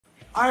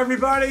Hi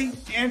everybody,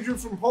 Andrew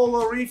from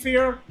Polo Reef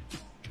here.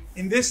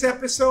 In this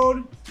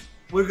episode,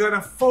 we're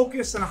gonna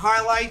focus and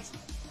highlight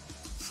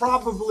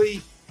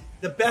probably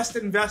the best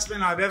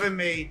investment I've ever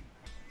made,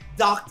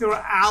 Dr.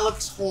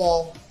 Alex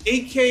Hall,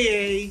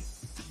 AKA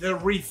the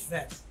Reef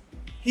Vet.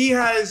 He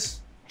has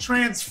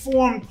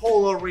transformed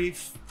Polo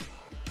Reef.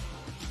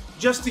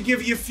 Just to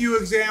give you a few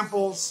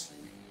examples,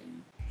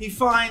 he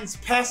finds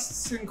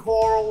pests in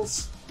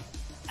corals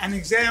and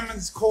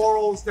examines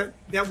corals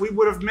that we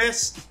would have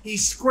missed. He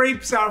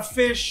scrapes our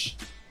fish,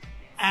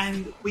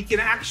 and we can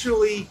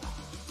actually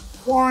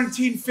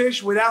quarantine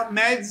fish without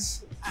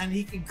meds, and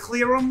he can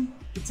clear them,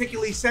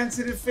 particularly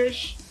sensitive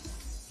fish.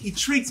 He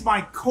treats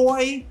my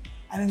koi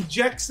and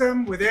injects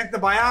them with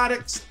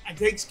antibiotics and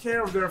takes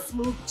care of their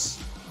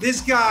flukes. This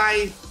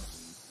guy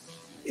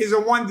is a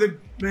wonder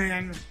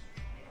man.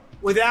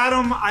 Without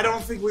him, I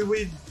don't think we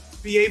would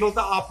be able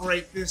to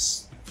operate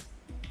this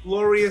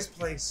glorious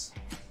place.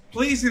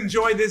 Please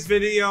enjoy this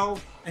video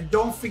and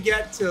don't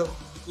forget to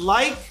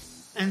like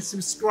and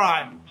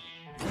subscribe.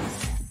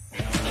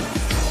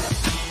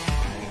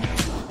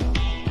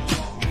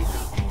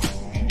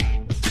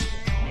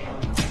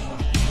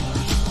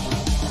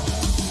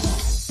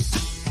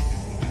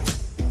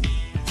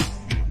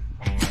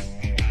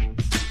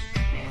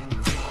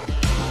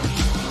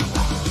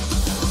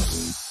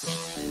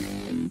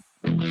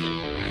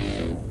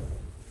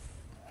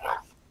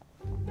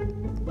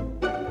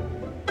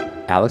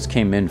 Alex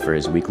came in for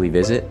his weekly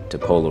visit to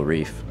Polo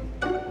Reef.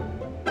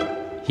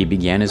 He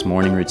began his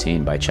morning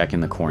routine by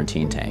checking the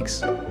quarantine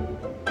tanks.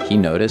 He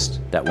noticed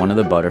that one of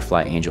the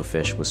butterfly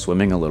angelfish was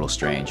swimming a little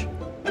strange.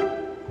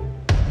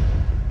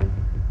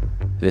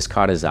 This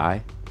caught his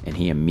eye, and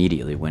he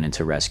immediately went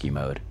into rescue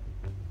mode.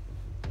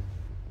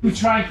 You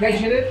try and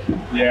catch it?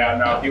 Yeah,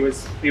 no, he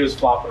was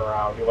flopping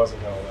around. He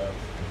wasn't gonna live.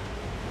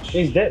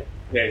 He's dead.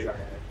 Yeah, he's not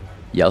dead.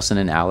 Yeltsin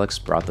and Alex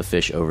brought the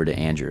fish over to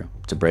Andrew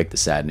to break the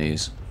sad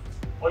news.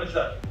 What is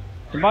that?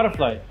 The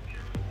butterfly.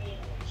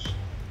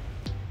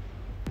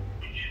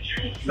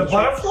 The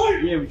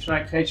butterfly? Yeah, we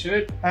try catching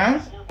it. Huh?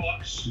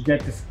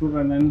 Get the scoop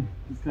and then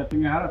he's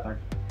getting a heart attack.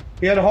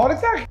 He had a heart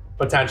attack?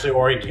 Potentially,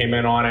 or he came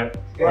in on it,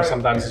 or Right.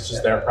 sometimes it's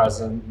just there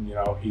present. You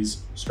know,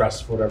 he's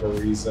stressed for whatever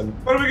reason.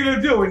 What are we gonna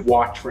do?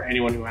 Watch for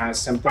anyone who has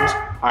symptoms.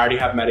 I already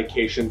have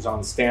medications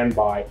on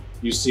standby.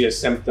 You see a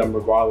symptom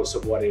regardless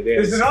of what it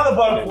is. There's another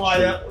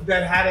butterfly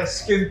that had a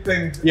skin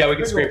thing. Yeah, we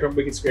can scrape him.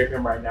 We can scrape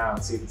him right now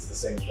and see if it's the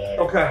same thing.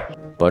 Okay.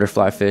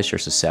 Butterfly fish are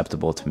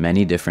susceptible to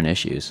many different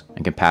issues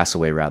and can pass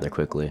away rather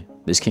quickly.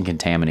 This can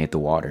contaminate the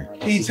water.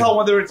 Can you tell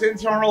whether it's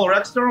internal or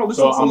external? This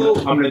So looks I'm a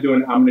little... gonna do a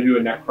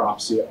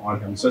necropsy on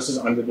him. So this is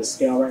under the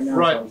scale right now.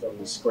 Right. So I'm going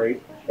to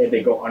scrape. If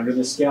they go under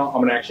the scale,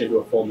 I'm gonna actually do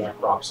a full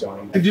necropsy on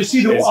him. Did you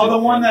see the other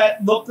one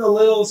that looked a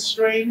little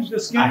strange, the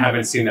skin? I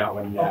haven't seen that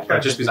one yet. Okay.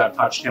 But just because I've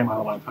touched him, I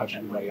don't want to touch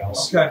anybody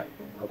else. Okay.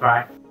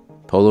 Okay.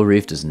 Polo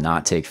Reef does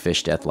not take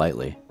fish death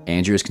lightly.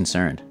 Andrew is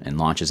concerned and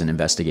launches an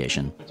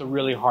investigation. It's a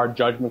really hard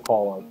judgment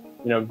call of,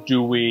 you know,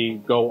 do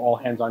we go all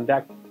hands on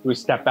deck? Do we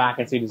step back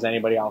and see, does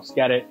anybody else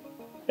get it?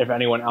 If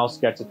anyone else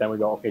gets it, then we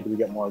go, okay, do we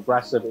get more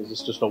aggressive? Is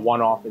this just a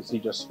one-off? Is he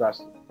just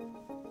stressed?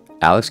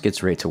 Alex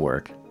gets right to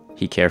work.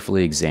 He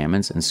carefully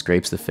examines and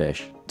scrapes the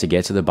fish to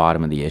get to the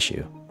bottom of the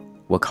issue.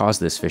 What caused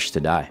this fish to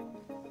die?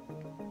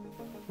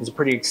 It's a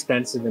pretty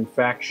extensive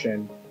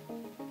infection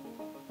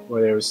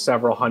where there was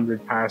several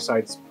hundred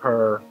parasites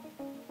per,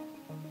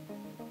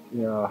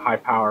 high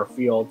power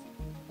field.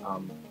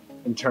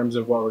 In terms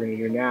of what we're going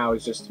to do now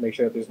is just to make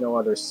sure that there's no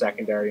other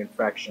secondary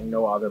infection,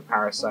 no other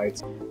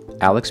parasites.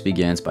 Alex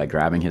begins by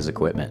grabbing his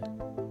equipment.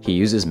 He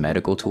uses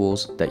medical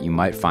tools that you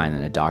might find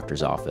in a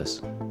doctor's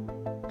office.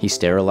 He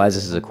sterilizes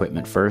his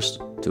equipment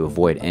first to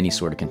avoid any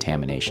sort of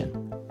contamination.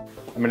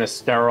 I'm going to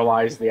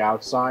sterilize the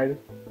outside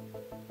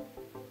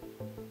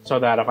so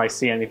that if I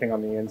see anything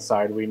on the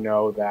inside, we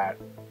know that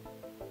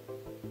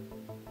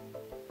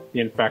the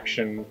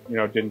infection,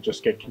 didn't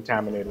just get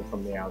contaminated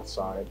from the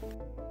outside.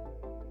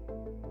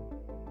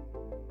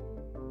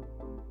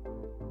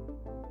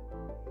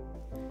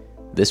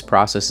 This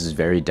process is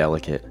very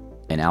delicate,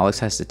 and Alex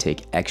has to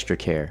take extra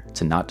care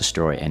to not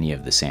destroy any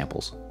of the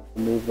samples.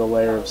 Remove the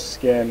layer of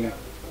skin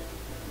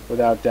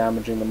without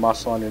damaging the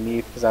muscle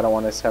underneath, because I don't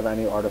want us to have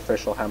any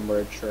artificial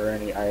hemorrhage or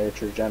any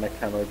iatrogenic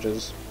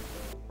hemorrhages.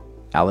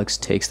 Alex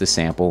takes the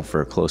sample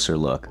for a closer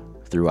look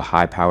through a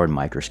high-powered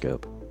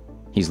microscope.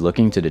 He's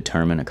looking to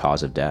determine a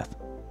cause of death.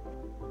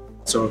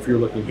 So if you're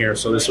looking here,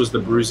 so this was the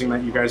bruising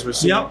that you guys were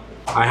seeing. Yep.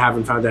 I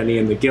haven't found any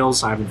in the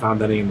gills. I haven't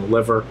found any in the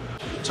liver.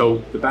 So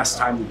the best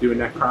time to do a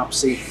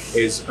necropsy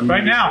is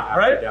Right now, after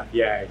right? death.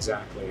 Yeah,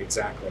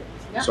 exactly.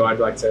 Yeah. So I'd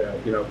like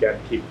to,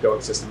 keep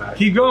going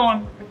systematically. Keep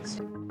going.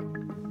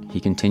 He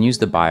continues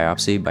the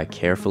biopsy by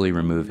carefully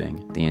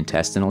removing the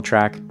intestinal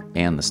tract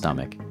and the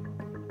stomach.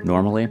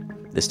 Normally,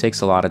 this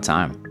takes a lot of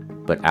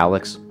time, but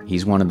Alex,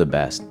 he's one of the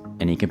best,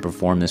 and he can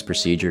perform this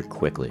procedure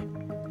quickly.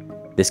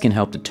 This can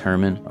help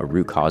determine a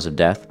root cause of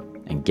death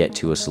and get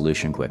to a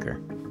solution quicker.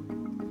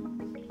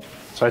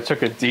 So I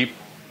took a deep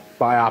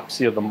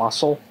biopsy of the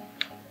muscle.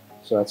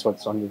 So that's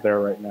what's under there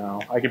right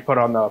now. I could put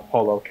on the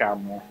Polo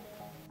camera.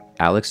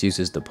 Alex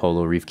uses the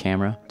Polo Reef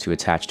camera to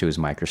attach to his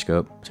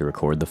microscope to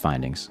record the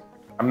findings.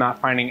 I'm not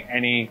finding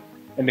any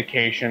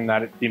indication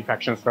that the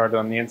infection started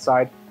on the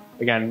inside.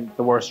 Again,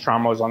 the worst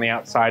trauma was on the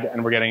outside,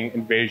 and we're getting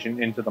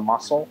invasion into the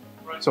muscle.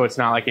 So it's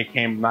not like it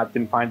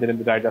didn't find it in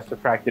the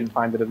digestive tract, didn't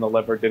find it in the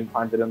liver, didn't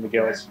find it in the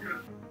gills.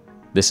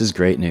 This is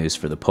great news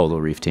for the Polo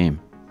Reef team.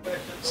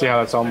 See how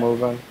that's all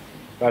moving?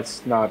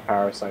 That's not a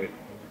parasite.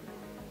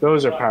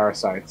 Those are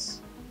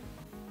parasites.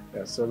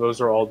 Yeah, so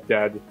those are all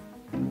dead.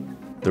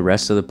 The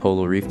rest of the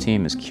Polo Reef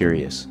team is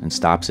curious and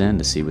stops in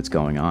to see what's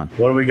going on.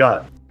 What do we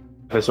got?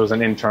 This was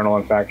an internal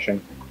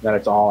infection, then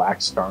it's all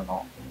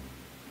external.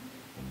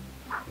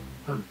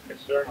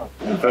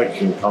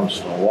 Infection comes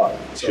from what?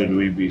 Should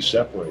we be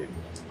separated?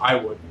 I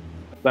would.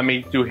 Let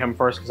me do him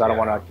first because I don't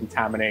want to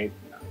contaminate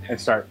and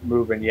start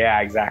moving.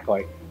 Yeah,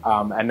 exactly.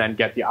 And then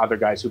get the other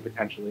guys who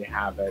potentially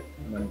have it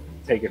and then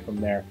take it from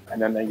there. And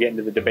then they get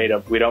into the debate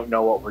of, we don't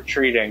know what we're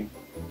treating.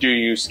 Do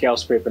you scale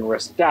scrape and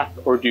risk death,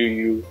 or do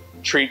you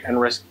treat and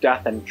risk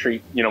death and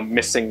treat,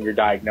 missing your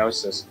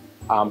diagnosis?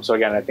 So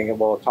again, I think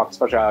we'll talk,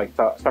 especially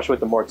with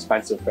the more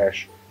expensive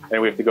fish,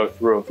 and we have to go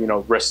through,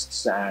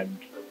 risks and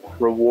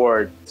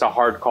reward. It's a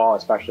hard call,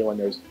 especially when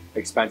there's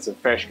expensive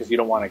fish, because you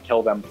don't want to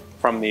kill them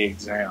from the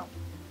exam.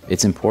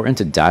 It's important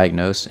to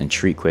diagnose and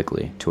treat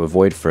quickly to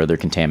avoid further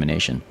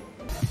contamination.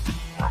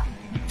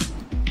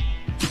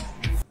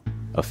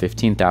 A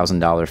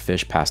 $15,000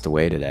 fish passed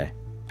away today.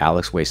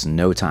 Alex wastes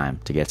no time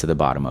to get to the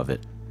bottom of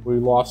it. We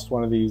lost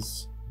one of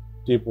these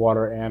deep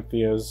water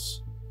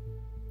amphias.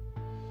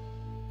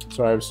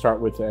 So I would start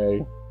with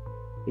a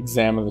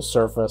exam of the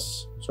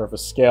surface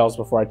scales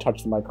before I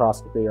touch the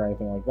microscopy or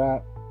anything like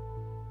that.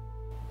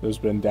 There's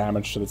been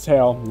damage to the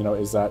tail.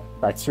 Is that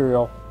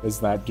bacterial? Is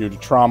that due to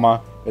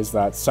trauma? Is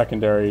that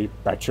secondary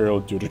bacterial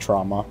due to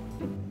trauma?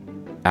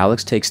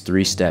 Alex takes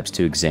 3 steps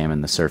to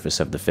examine the surface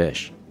of the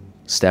fish.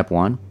 Step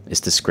 1 is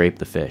to scrape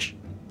the fish.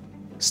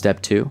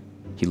 Step 2,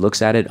 he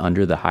looks at it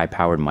under the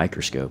high-powered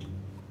microscope.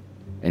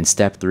 In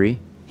step 3,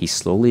 he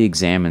slowly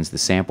examines the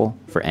sample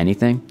for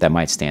anything that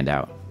might stand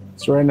out.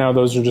 So right now,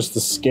 those are just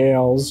the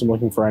scales. I'm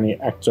looking for any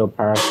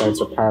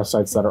ectoparasites or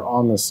parasites that are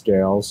on the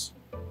scales.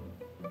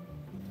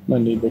 I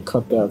need to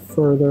cut that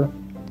further.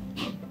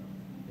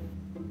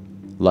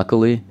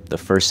 Luckily, the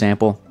first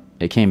sample,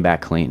 it came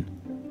back clean.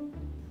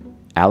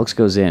 Alex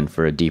goes in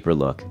for a deeper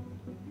look.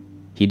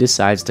 He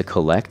decides to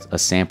collect a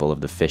sample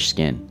of the fish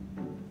skin.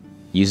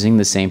 Using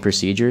the same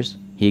procedures,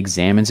 he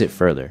examines it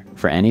further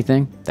for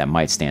anything that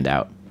might stand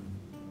out.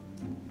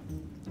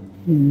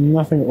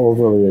 Nothing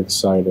overly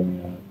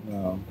exciting yet,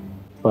 no.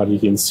 But you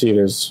can see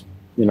there's,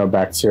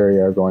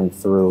 bacteria going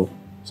through,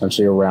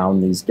 essentially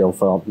around these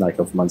fin,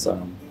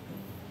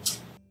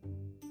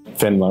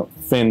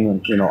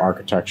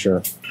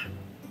 architecture.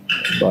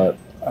 But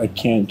I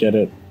can't get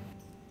it.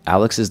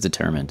 Alex is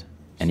determined,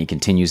 and he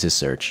continues his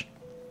search.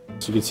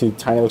 So you can see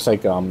tiny, looks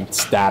like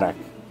static.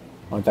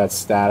 What that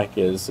static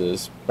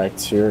is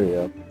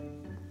bacteria.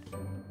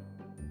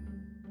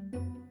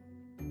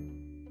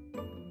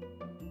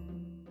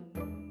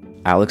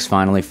 Alex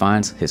finally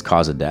finds his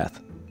cause of death.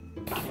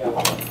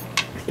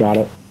 Got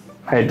it.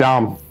 Hey,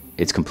 Dom.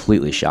 It's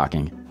completely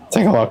shocking.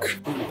 Take a look.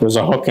 There's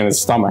a hook in his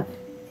stomach.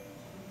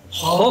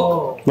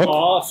 Hook? Look.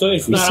 Oh, so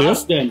it's not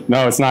us then.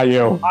 No, it's not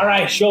you. All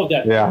right, show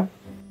that. Yeah.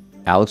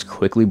 Alex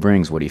quickly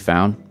brings what he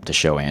found to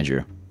show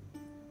Andrew.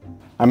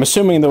 I'm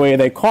assuming the way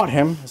they caught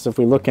him is if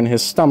we look in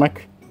his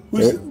stomach.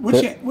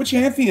 Which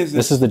amphia is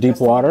this? This is the deep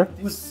water.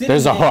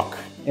 There's a hook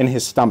in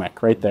his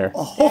stomach right there.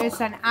 There's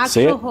an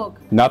See actual it? hook.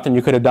 Nothing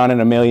you could have done in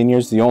a million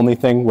years. The only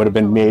thing would have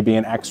been maybe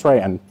an x-ray,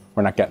 and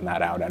we're not getting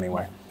that out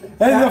anyway.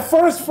 That's the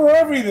first for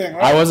everything,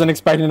 right? I wasn't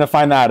expecting to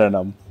find that in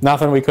him.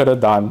 Nothing we could have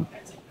done.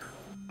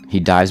 He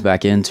dives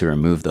back in to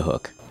remove the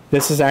hook.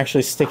 This is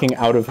actually sticking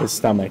out of his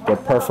stomach.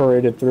 It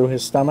perforated through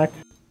his stomach.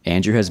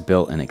 Andrew has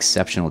built an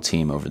exceptional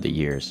team over the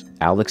years.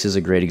 Alex is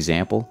a great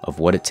example of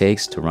what it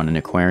takes to run an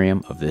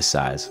aquarium of this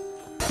size.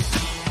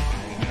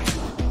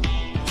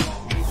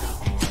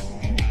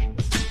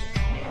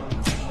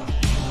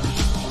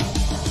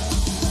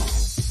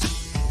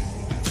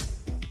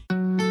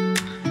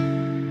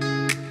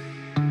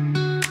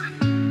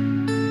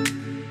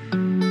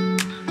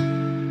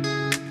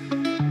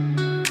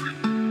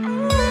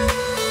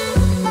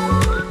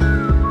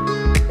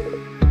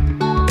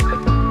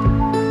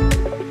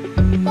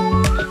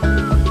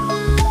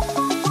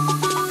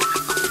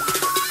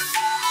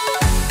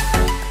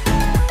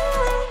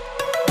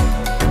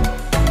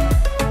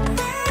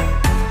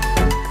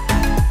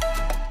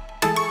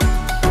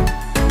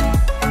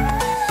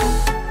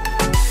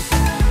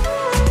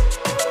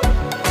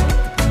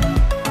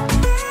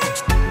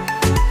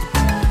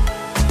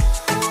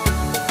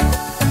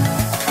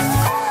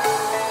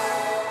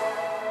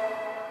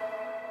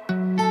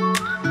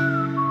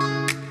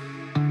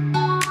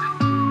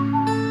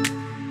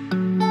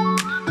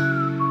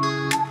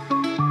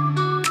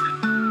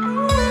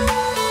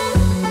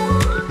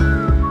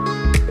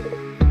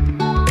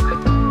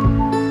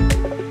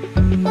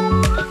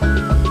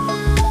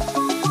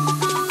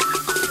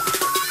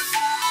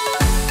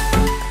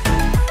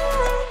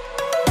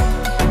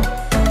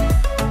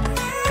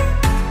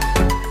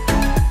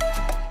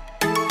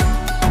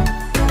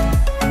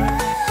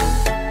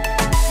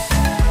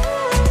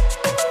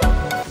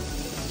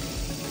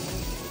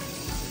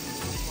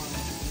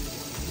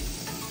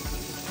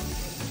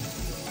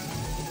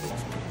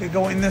 They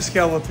go in the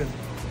skeleton.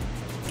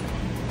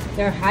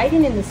 They're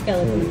hiding in the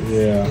skeletons.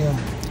 Yeah.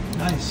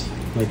 Nice.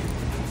 Like,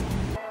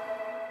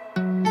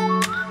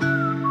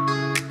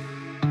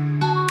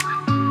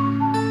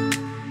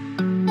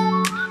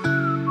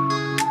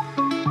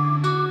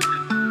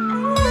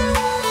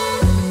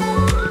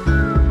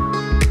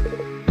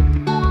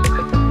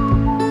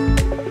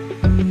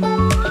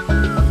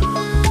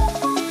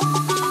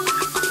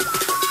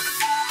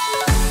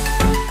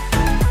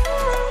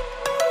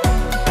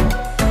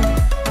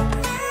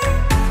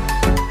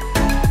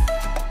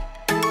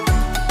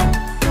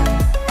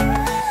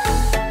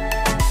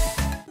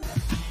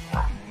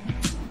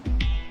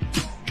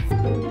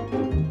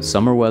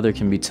 Summer weather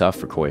can be tough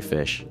for koi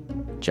fish.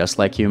 Just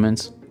like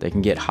humans, they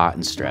can get hot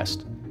and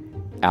stressed.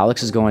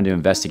 Alex is going to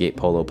investigate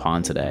Polo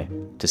Pond today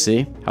to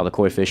see how the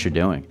koi fish are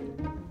doing.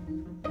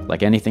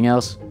 Like anything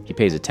else, he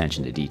pays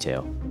attention to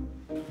detail.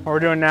 What we're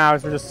doing now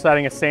is we're just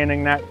setting a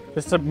sanding net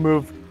just to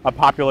move a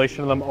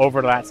population of them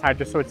over to that side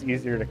just so it's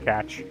easier to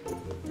catch.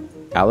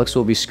 Alex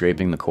will be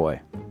scraping the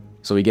koi,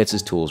 so he gets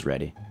his tools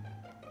ready.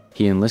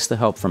 He enlists the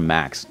help from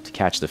Max to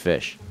catch the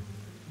fish.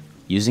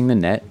 Using the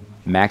net,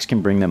 Max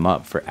can bring them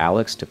up for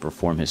Alex to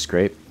perform his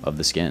scrape of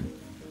the skin.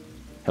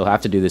 He'll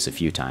have to do this a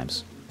few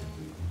times.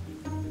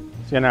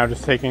 So now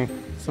just taking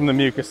some of the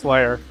mucus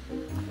layer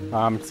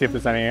to see if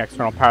there's any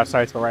external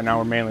parasites, but right now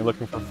we're mainly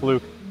looking for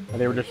fluke.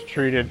 They were just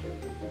treated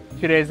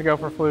 2 days ago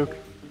for fluke.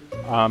 We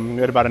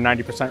had about a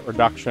 90%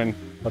 reduction,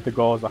 but the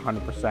goal is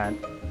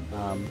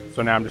 100%.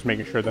 So now I'm just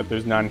making sure that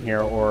there's none here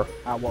or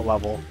at what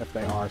level, if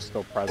they are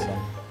still present.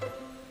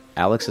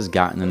 Alex has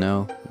gotten to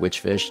know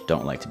which fish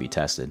don't like to be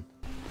tested.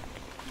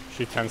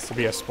 She tends to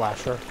be a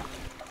splasher.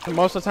 And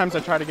most of the times I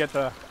try to get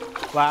the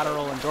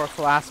lateral and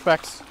dorsal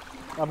aspects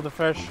of the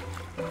fish.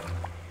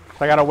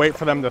 I gotta wait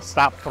for them to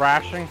stop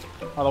thrashing,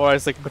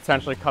 otherwise they could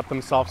potentially cut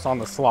themselves on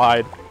the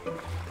slide.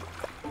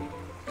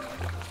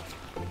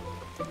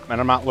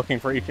 And I'm not looking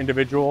for each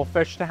individual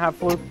fish to have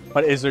fluke,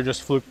 but is there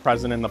just fluke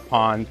present in the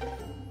pond?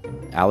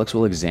 Alex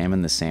will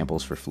examine the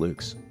samples for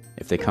flukes.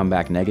 If they come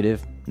back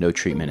negative, no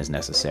treatment is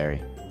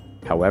necessary.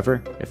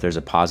 However, if there's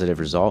a positive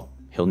result,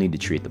 he'll need to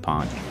treat the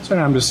pond. so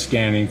now I'm just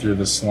scanning through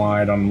the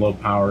slide on low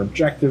power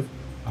objective.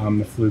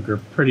 The fluke are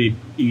pretty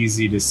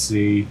easy to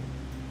see.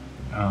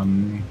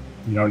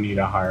 You don't need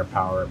a higher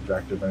power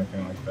objective or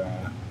anything like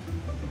that.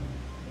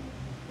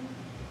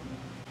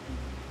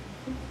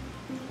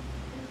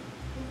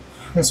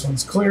 This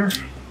one's clear.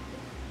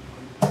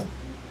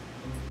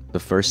 The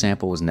first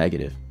sample was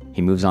negative.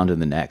 He moves on to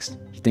the next.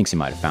 He thinks he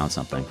might have found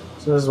something.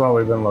 So this is what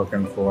we've been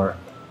looking for.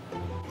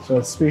 So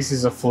it's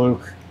species of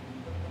fluke,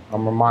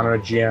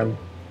 Romano-GM.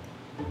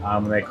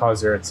 They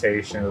cause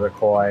irritation to the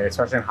koi,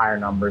 especially in higher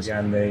numbers,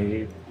 and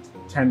they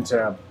tend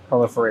to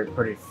proliferate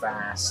pretty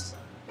fast.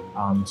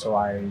 So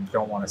I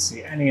don't want to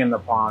see any in the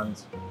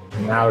pond.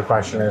 And now the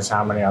question is,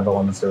 how many other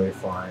ones do we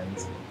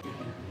find?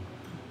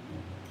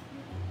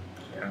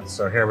 Yeah,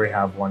 so here we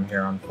have one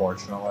here,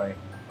 unfortunately.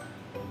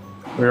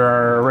 We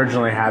were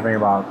originally having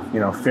about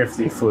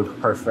 50 fluke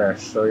per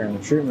fish. So again,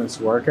 the treatment's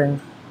working,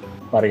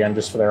 but again,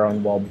 just for their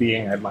own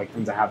well-being, I'd like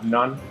them to have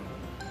none.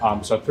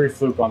 So 3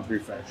 fluke on 3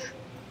 fish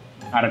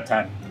out of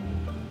 10.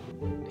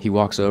 He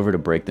walks over to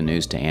break the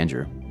news to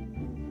Andrew.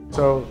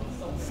 So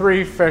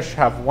 3 fish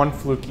have 1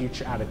 fluke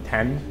each out of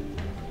 10.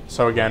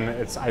 So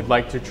again, I'd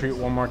like to treat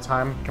one more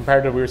time.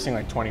 Compared to we were seeing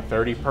like 20,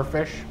 30 per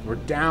fish. We're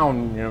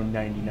down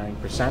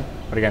 99%,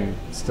 but again,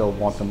 still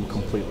want them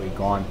completely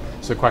gone.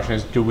 So the question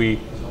is, do we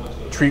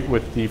treat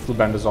with the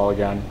flubendazole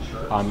again,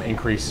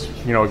 increase,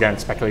 again,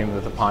 speculating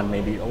that the pond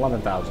maybe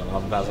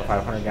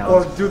 11,500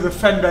 gallons. Or do the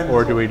fenbendazole.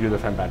 Or do we do the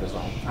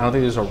fenbendazole? I don't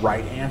think there's a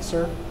right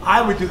answer.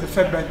 I would do the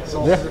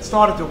fenbendazole because it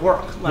started to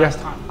work last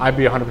time. I'd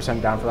be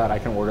 100% down for that. I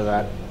can order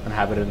that and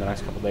have it in the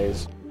next couple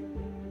days.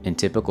 In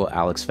typical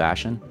Alex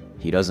fashion,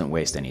 he doesn't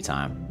waste any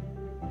time.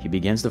 He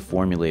begins to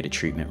formulate a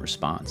treatment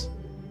response.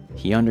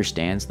 He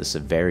understands the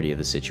severity of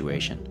the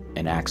situation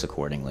and acts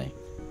accordingly.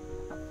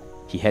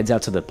 He heads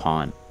out to the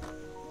pond,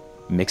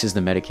 mixes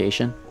the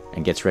medication,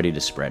 and gets ready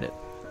to spread it.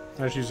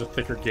 I just use a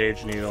thicker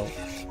gauge needle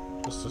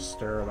just to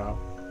stir it out.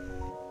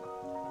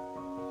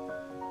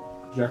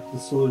 Inject the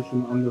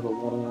solution under the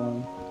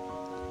waterline.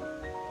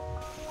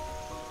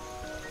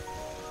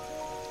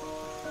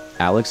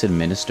 Alex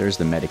administers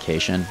the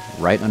medication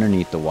right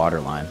underneath the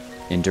waterline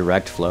in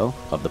direct flow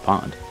of the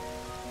pond.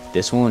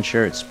 This will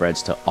ensure it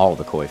spreads to all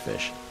the koi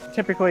fish.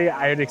 Typically,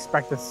 I'd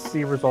expect to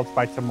see results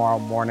by tomorrow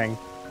morning.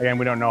 Again,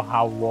 we don't know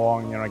how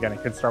long, again,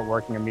 it could start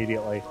working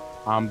immediately,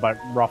 but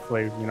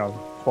roughly,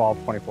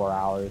 12, 24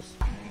 hours.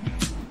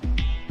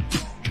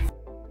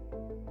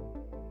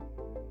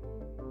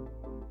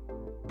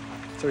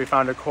 So we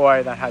found a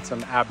koi that had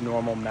some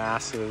abnormal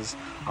masses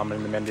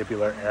in the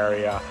mandibular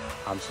area.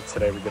 So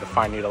today we did a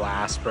fine needle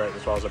aspirate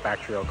as well as a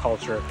bacterial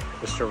culture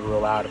just to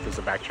rule out if there's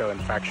a bacterial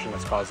infection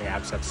that's causing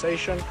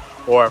abscessation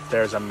or if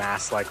there's a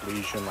mass-like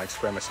lesion like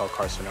squamous cell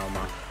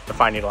carcinoma. The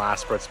fine needle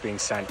aspirate's being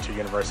sent to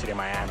University of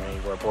Miami,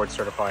 where a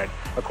board-certified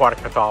aquatic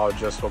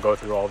pathologist will go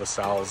through all the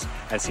cells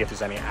and see if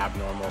there's any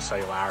abnormal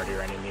cellularity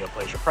or any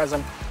neoplasia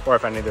present, or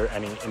if there are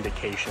any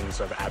indications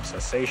of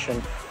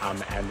abscessation,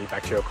 and the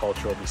bacterial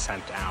culture will be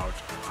sent out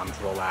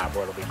to the lab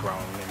where it'll be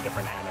grown and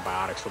different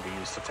antibiotics will be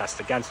used to test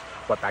against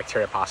what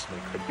bacteria possibly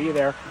could be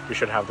there. We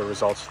should have the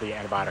results for the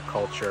antibiotic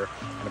culture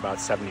in about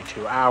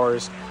 72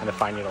 hours, and the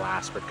fine needle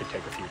aspirate could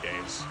take a few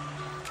days.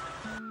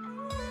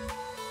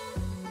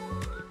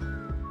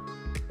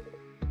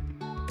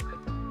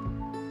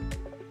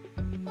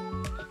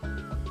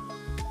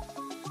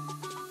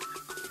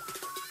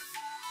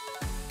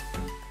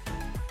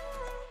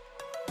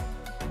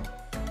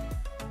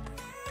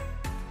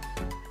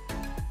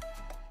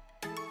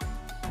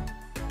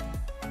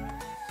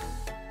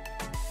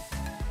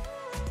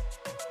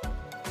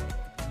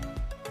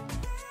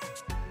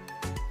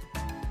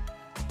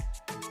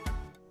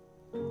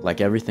 Like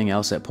everything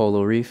else at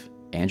Polo Reef,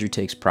 Andrew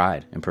takes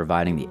pride in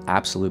providing the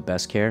absolute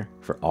best care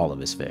for all of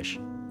his fish.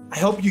 I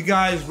hope you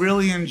guys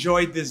really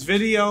enjoyed this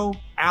video.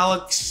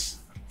 Alex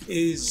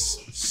is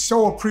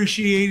so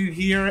appreciated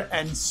here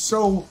and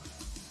so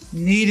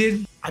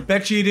needed. I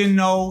bet you didn't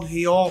know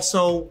he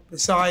also,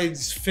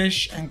 besides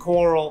fish and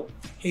coral,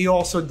 he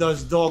also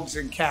does dogs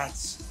and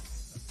cats.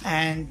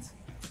 And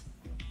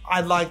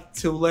I'd like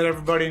to let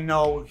everybody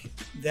know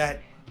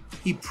that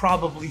he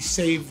probably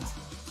saved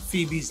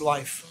Phoebe's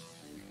life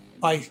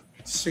by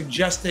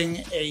suggesting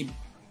a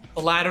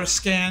bladder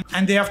scan.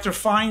 And after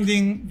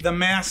finding the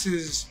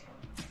masses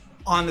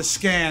on the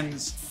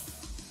scans,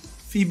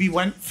 Phoebe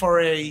went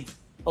for a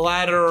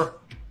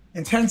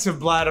intensive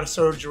bladder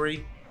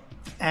surgery,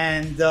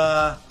 and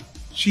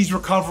she's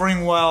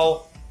recovering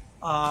well.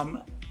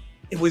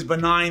 It was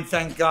benign,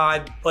 thank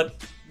God,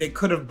 but they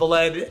could have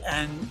bled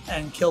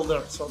and killed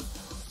her. So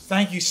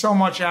thank you so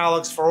much,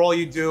 Alex, for all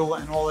you do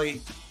and all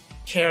the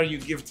care you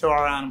give to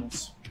our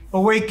animals. But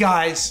wait,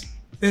 guys,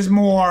 there's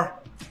more.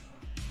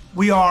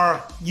 We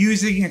are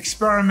using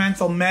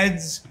experimental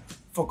meds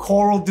for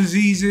coral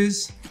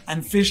diseases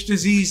and fish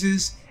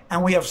diseases,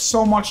 and we have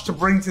so much to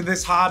bring to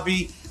this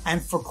hobby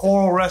and for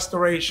coral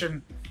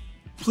restoration.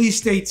 Please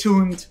stay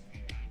tuned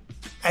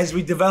as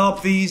we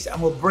develop these,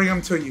 and we'll bring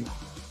them to you.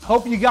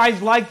 Hope you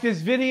guys like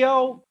this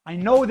video. I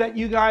know that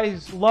you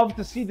guys love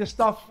to see the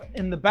stuff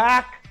in the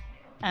back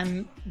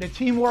and the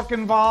teamwork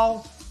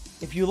involved.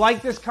 If you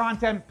like this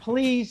content,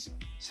 please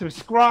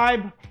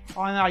subscribe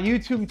on our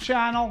YouTube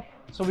channel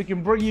so we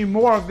can bring you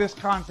more of this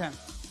content.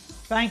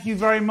 Thank you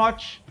very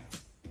much.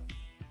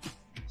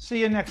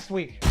 See you next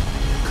week.